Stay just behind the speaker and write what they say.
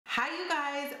Hi you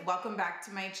guys, welcome back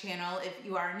to my channel. If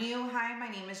you are new, hi, my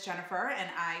name is Jennifer and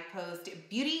I post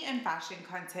beauty and fashion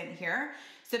content here.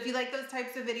 So if you like those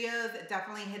types of videos,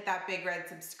 definitely hit that big red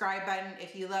subscribe button.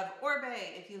 If you love Oribe,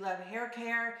 if you love hair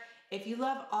care, if you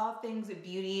love all things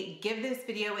beauty, give this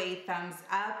video a thumbs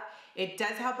up. It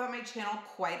does help out my channel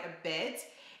quite a bit.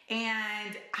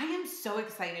 And I am so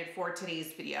excited for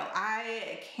today's video.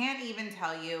 I can't even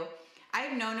tell you.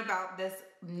 I've known about this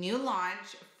new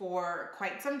launch for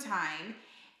quite some time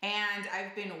and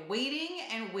I've been waiting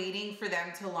and waiting for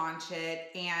them to launch it,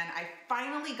 and I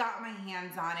finally got my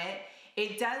hands on it.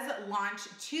 It does launch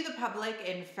to the public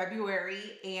in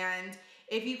February, and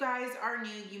if you guys are new,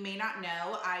 you may not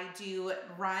know, I do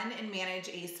run and manage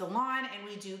a salon and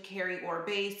we do carry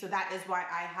Oribe, so that is why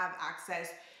I have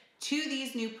access to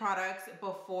these new products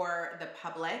before the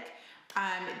public.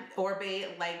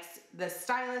 Oribe likes the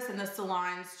stylists and the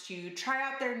salons to try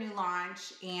out their new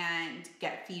launch and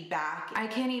get feedback. I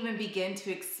can't even begin to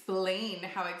explain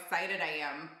how excited I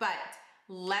am, but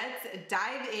let's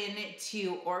dive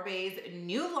into Oribe's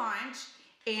new launch,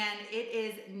 and it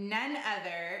is none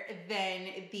other than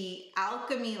the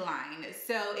Alchemy line.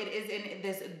 So it is in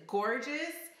this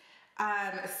gorgeous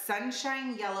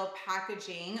sunshine yellow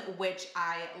packaging, which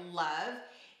I love.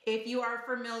 If you are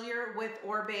familiar with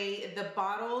Oribe, the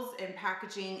bottles and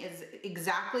packaging is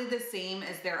exactly the same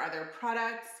as their other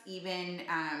products, even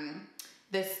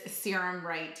this serum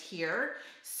right here.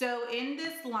 So in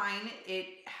this line, it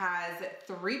has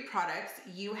 3 products.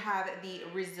 You have the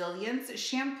Resilience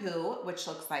shampoo, which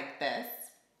looks like this.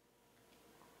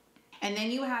 And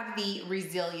then you have the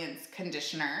Resilience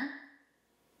conditioner.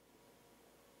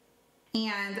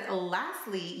 And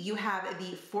lastly, you have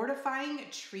the Fortifying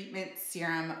Treatment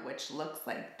Serum, which looks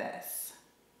like this.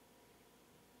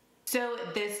 So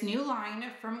this new line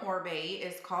from Oribe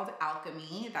is called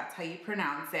Alchemy. That's how you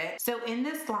pronounce it. So in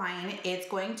this line, it's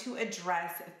going to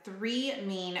address 3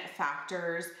 main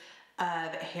factors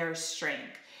of hair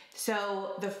strength.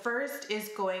 So the first is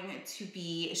going to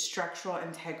be structural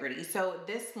integrity. So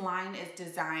this line is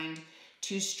designed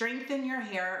to strengthen your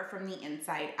hair from the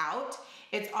inside out.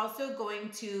 It's also going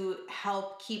to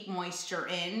help keep moisture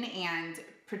in and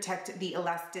protect the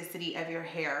elasticity of your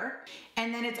hair.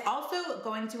 And then it's also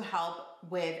going to help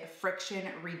with friction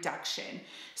reduction.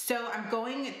 So I'm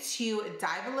going to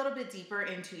dive a little bit deeper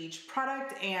into each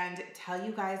product and tell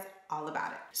you guys all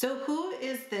about it. So who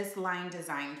is this line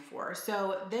designed for?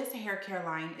 So this hair care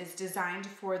line is designed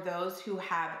for those who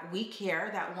have weak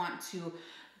hair that want to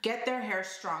get their hair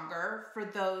stronger, for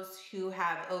those who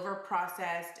have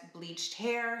over-processed bleached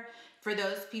hair, for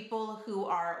those people who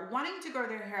are wanting to grow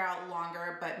their hair out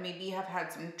longer but maybe have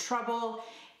had some trouble,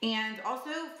 and also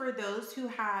for those who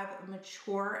have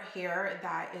mature hair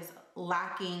that is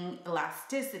lacking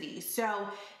elasticity. So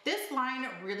this line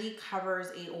really covers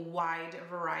a wide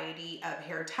variety of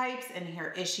hair types and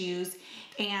hair issues.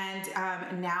 And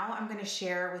now I'm gonna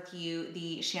share with you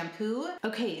the shampoo.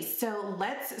 Okay, so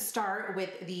let's start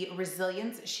with the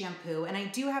Resilience shampoo. And I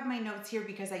do have my notes here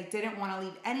because I didn't wanna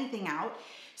leave anything out.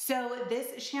 So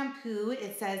this shampoo,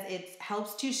 it says it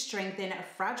helps to strengthen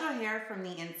fragile hair from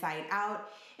the inside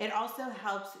out. It also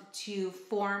helps to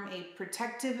form a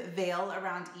protective veil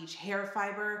around each hair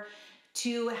fiber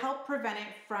to help prevent it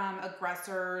from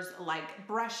aggressors like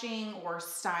brushing or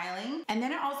styling. And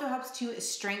then it also helps to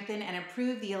strengthen and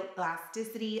improve the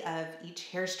elasticity of each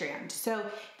hair strand. So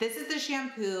this is the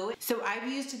shampoo. So I've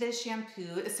used this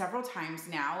shampoo several times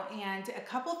now, and a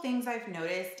couple things I've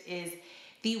noticed is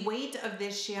the weight of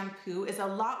this shampoo is a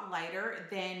lot lighter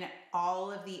than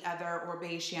all of the other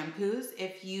Oribe shampoos.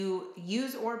 If you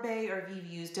use Oribe or if you've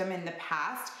used them in the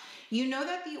past, you know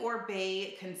that the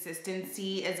Oribe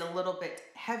consistency is a little bit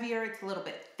heavier, it's a little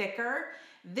bit thicker.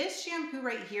 This shampoo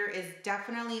right here is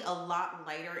definitely a lot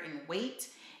lighter in weight.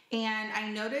 And I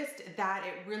noticed that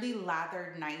it really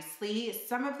lathered nicely.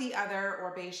 Some of the other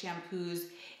Oribe shampoos,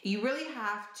 you really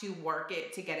have to work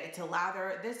it to get it to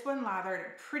lather. This one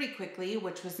lathered pretty quickly,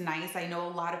 which was nice. I know a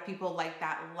lot of people like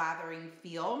that lathering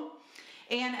feel.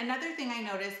 And another thing I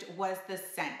noticed was the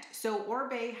scent. So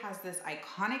Oribe has this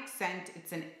iconic scent.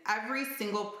 It's in every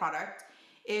single product.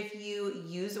 If you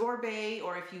use Oribe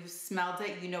or if you've smelled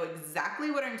it, you know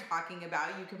exactly what I'm talking about.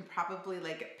 You can probably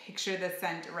like picture the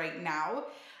scent right now.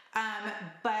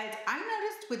 But I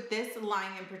noticed with this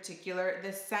line in particular,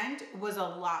 the scent was a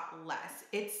lot less.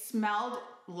 It smelled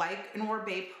like an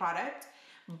Oribe product,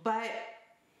 but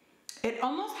it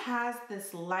almost has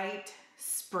this light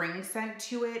spring scent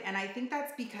to it. And I think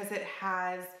that's because it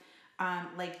has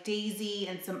like daisy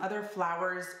and some other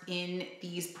flowers in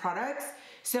these products.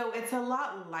 So it's a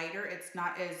lot lighter. It's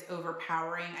not as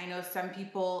overpowering. I know some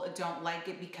people don't like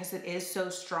it because it is so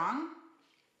strong.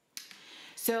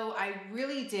 So I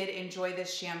really did enjoy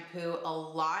this shampoo a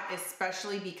lot,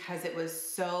 especially because it was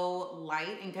so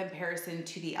light in comparison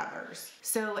to the others.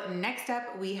 So next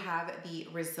up we have the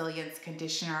Resilience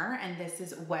Conditioner, and this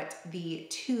is what the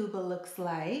tube looks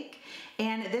like.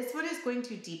 And this one is going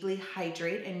to deeply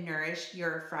hydrate and nourish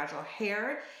your fragile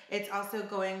hair. It's also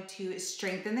going to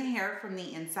strengthen the hair from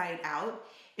the inside out.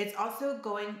 It's also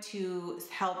going to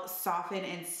help soften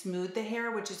and smooth the hair,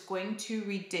 which is going to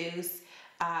reduce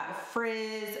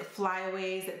frizz,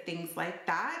 flyaways, things like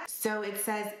that. So it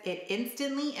says it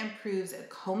instantly improves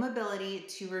combability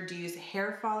to reduce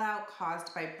hair fallout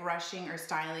caused by brushing or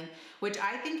styling, which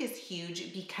I think is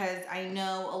huge because I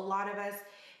know a lot of us,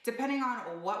 depending on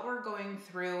what we're going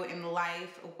through in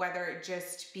life, whether it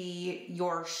just be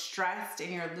you're stressed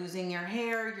and you're losing your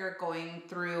hair, you're going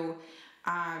through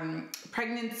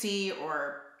pregnancy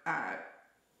or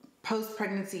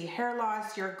post-pregnancy hair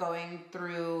loss, you're going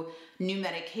through new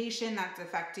medication that's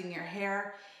affecting your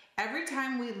hair. Every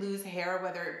time we lose hair,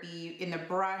 whether it be in the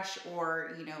brush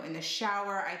or, you know, in the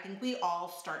shower, I think we all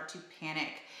start to panic.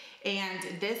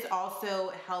 And this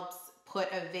also helps put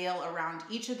a veil around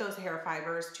each of those hair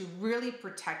fibers to really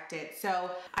protect it.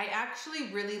 So I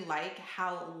actually really like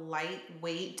how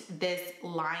lightweight this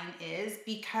line is,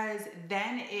 because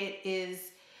then it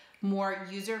is more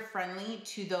user-friendly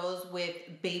to those with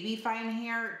baby fine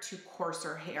hair to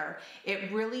coarser hair.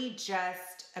 It really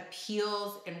just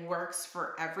appeals and works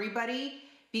for everybody,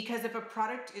 because if a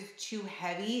product is too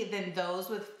heavy, then those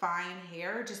with fine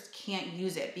hair just can't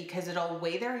use it because it'll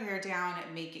weigh their hair down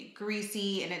and make it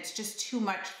greasy, and it's just too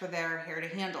much for their hair to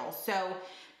handle. So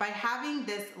by having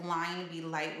this line be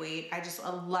lightweight, I just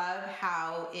love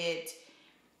how it's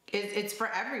for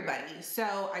everybody.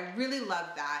 So I really love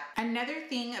that. Another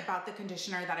thing about the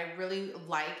conditioner that I really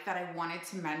like that I wanted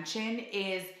to mention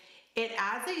is it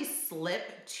adds a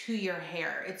slip to your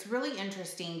hair. It's really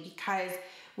interesting because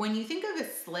when you think of a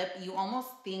slip, you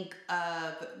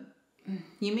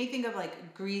may think of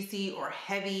like greasy or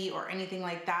heavy or anything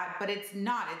like that, but it's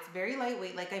not. It's very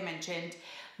lightweight, like I mentioned.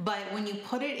 But when you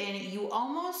put it in, you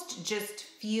almost just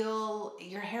feel,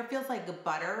 your hair feels like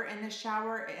butter in the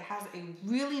shower. It has a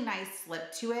really nice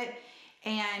slip to it.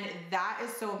 And that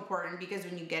is so important because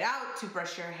when you get out to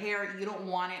brush your hair, you don't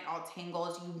want it all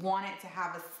tangled. You want it to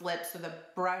have a slip so the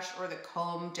brush or the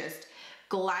comb just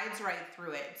glides right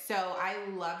through it. So I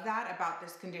love that about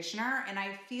this conditioner. And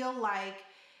I feel like,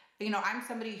 you know, I'm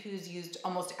somebody who's used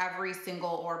almost every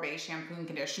single Oribe shampoo and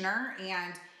conditioner,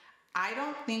 and I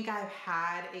don't think I've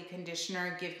had a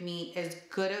conditioner give me as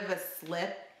good of a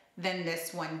slip than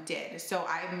this one did. So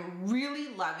I'm really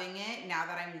loving it now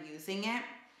that I'm using it.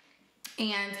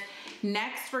 And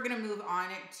next we're gonna move on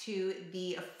to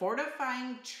the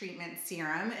Fortifying Treatment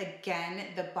Serum. Again,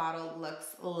 the bottle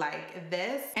looks like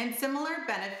this, and similar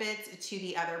benefits to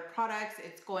the other products.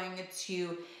 It's going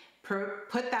to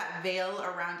put that veil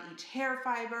around each hair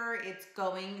fiber. It's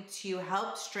going to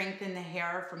help strengthen the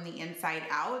hair from the inside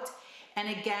out. And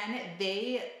again,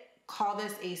 they call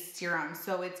this a serum,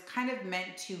 so it's kind of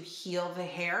meant to heal the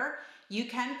hair. You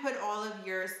can put all of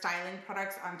your styling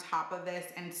products on top of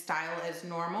this and style as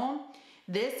normal.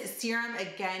 This serum,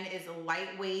 again, is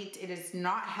lightweight. It is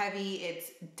not heavy.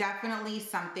 It's definitely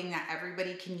something that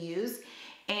everybody can use.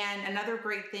 And another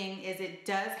great thing is it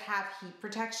does have heat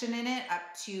protection in it up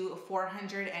to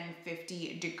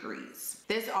 450 degrees.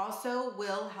 This also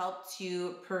will help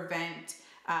to prevent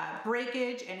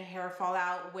breakage and hair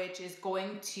fallout, which is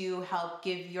going to help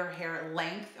give your hair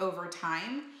length over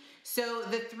time. So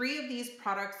the three of these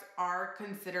products are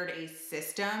considered a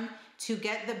system. To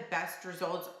get the best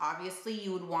results, obviously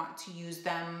you would want to use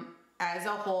them as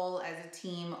a whole, as a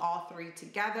team, all three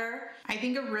together. I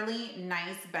think a really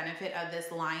nice benefit of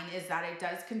this line is that it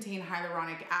does contain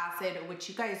hyaluronic acid, which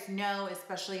you guys know,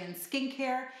 especially in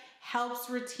skincare, helps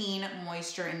retain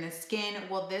moisture in the skin.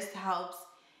 Well, this helps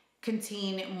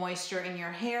contain moisture in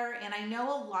your hair. And I know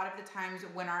a lot of the times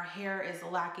when our hair is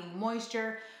lacking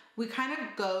moisture, we kind of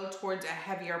go towards a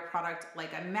heavier product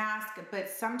like a mask, but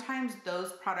sometimes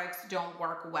those products don't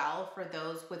work well for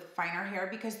those with finer hair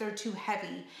because they're too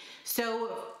heavy.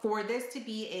 So for this to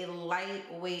be a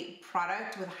lightweight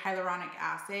product with hyaluronic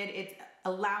acid, it's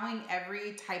allowing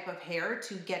every type of hair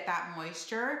to get that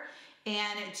moisture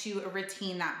and to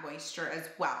retain that moisture as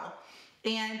well.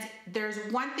 And there's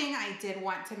one thing I did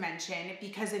want to mention,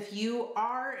 because if you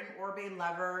are an Oribe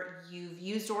lover, you've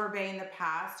used Oribe in the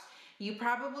past, you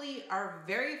probably are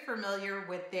very familiar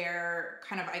with their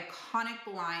kind of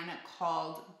iconic line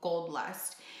called Gold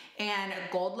Lust. And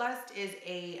Gold Lust is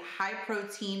a high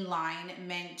protein line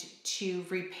meant to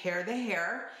repair the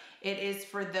hair. It is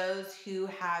for those who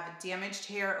have damaged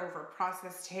hair, over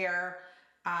processed hair,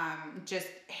 just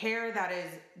hair that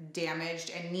is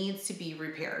damaged and needs to be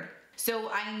repaired.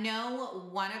 So I know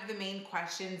one of the main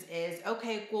questions is,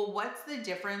 okay, well, what's the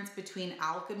difference between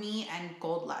Alchemy and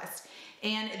Gold Lust?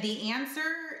 And the answer,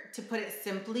 to put it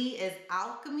simply, is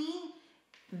Alchemy,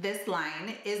 this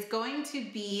line, is going to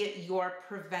be your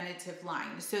preventative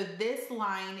line. So this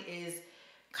line is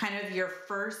kind of your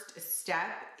first step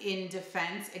in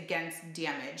defense against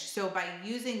damage. So by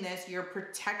using this, you're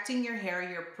protecting your hair,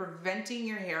 you're preventing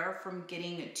your hair from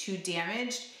getting too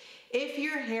damaged. If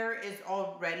your hair is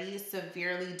already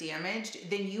severely damaged,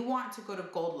 then you want to go to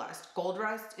Gold Lust. Gold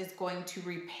Lust is going to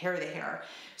repair the hair.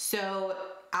 So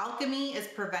Alchemy is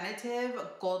preventative,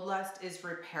 Gold Lust is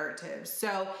reparative.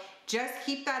 So just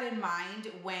keep that in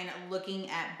mind when looking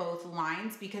at both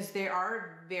lines because they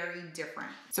are very different.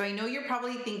 So I know you're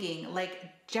probably thinking,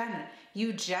 like, Jen,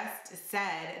 you just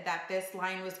said that this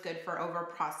line was good for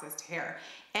over-processed hair.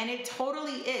 And it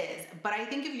totally is, but I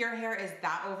think if your hair is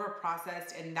that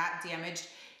over-processed and that damaged,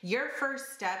 your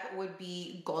first step would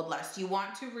be Gold Lust. You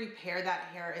want to repair that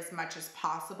hair as much as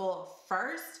possible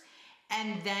first,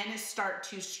 and then start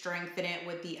to strengthen it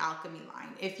with the Alchemy line.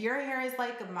 If your hair is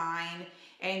like mine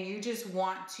and you just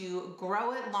want to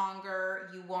grow it longer,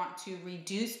 you want to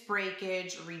reduce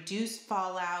breakage, reduce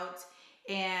fallout,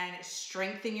 and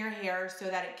strengthen your hair so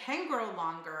that it can grow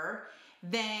longer,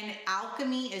 then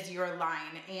Alchemy is your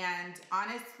line. And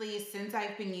honestly, since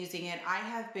I've been using it, I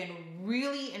have been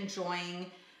really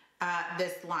enjoying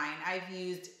this line. I've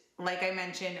used, like I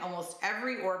mentioned, almost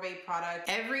every Oribe product,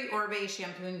 every Oribe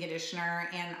shampoo and conditioner,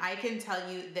 and I can tell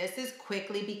you this is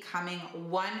quickly becoming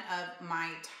one of my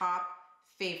top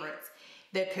favorites.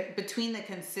 Between the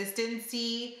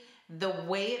consistency, the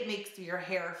way it makes your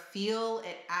hair feel,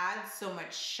 it adds so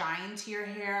much shine to your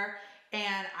hair.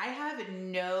 And I have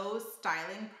no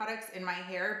styling products in my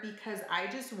hair because I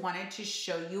just wanted to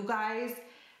show you guys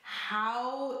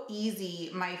how easy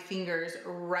my fingers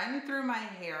run through my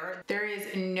hair. There is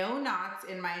no knots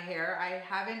in my hair. I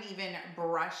haven't even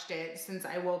brushed it since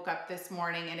I woke up this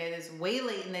morning and it is way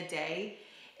late in the day.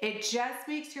 It just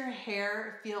makes your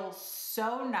hair feel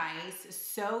so nice,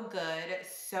 so good,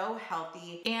 so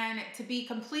healthy. And to be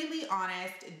completely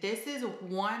honest, this is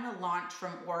one launch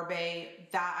from Oribe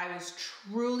that I was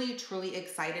truly, truly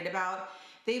excited about.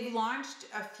 They've launched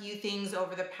a few things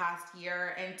over the past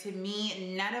year, and to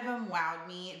me, none of them wowed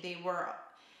me. They were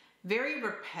very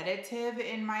repetitive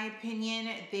in my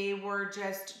opinion. They were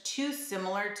just too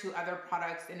similar to other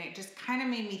products, and it just kind of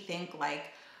made me think, like,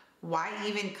 why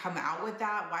even come out with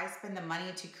that? Why spend the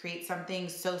money to create something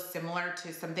so similar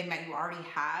to something that you already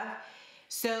have?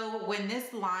 So when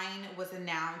this line was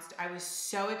announced, I was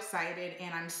so excited,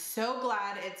 and I'm so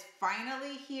glad it's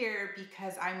finally here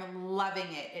because I'm loving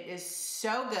it. It is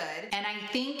so good. And I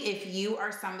think if you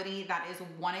are somebody that is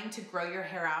wanting to grow your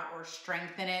hair out or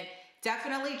strengthen it,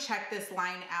 definitely check this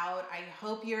line out. I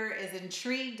hope you're as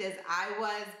intrigued as I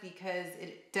was because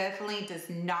it definitely does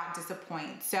not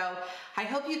disappoint. So I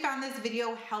hope you found this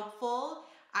video helpful.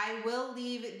 I will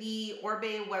leave the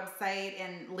Oribe website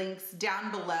and links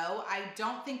down below. I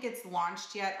don't think it's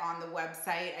launched yet on the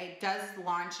website. It does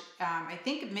launch, I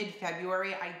think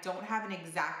mid-February. I don't have an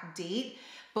exact date,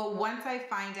 but once I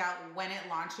find out when it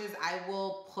launches, I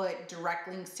will put direct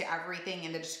links to everything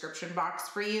in the description box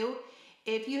for you.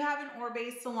 If you have an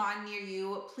Oribe salon near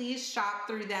you, please shop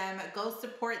through them, go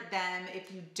support them.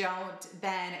 If you don't,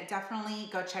 then definitely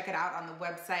go check it out on the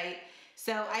website.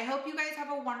 So I hope you guys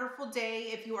have a wonderful day.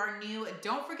 If you are new,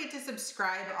 don't forget to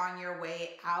subscribe on your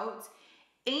way out.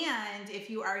 And if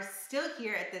you are still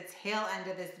here at the tail end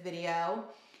of this video,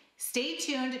 stay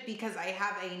tuned because I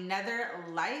have another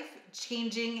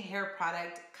life-changing hair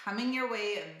product coming your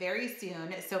way very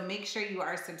soon. So make sure you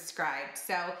are subscribed.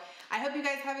 So I hope you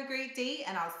guys have a great day,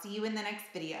 and I'll see you in the next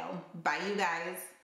video. Bye, you guys.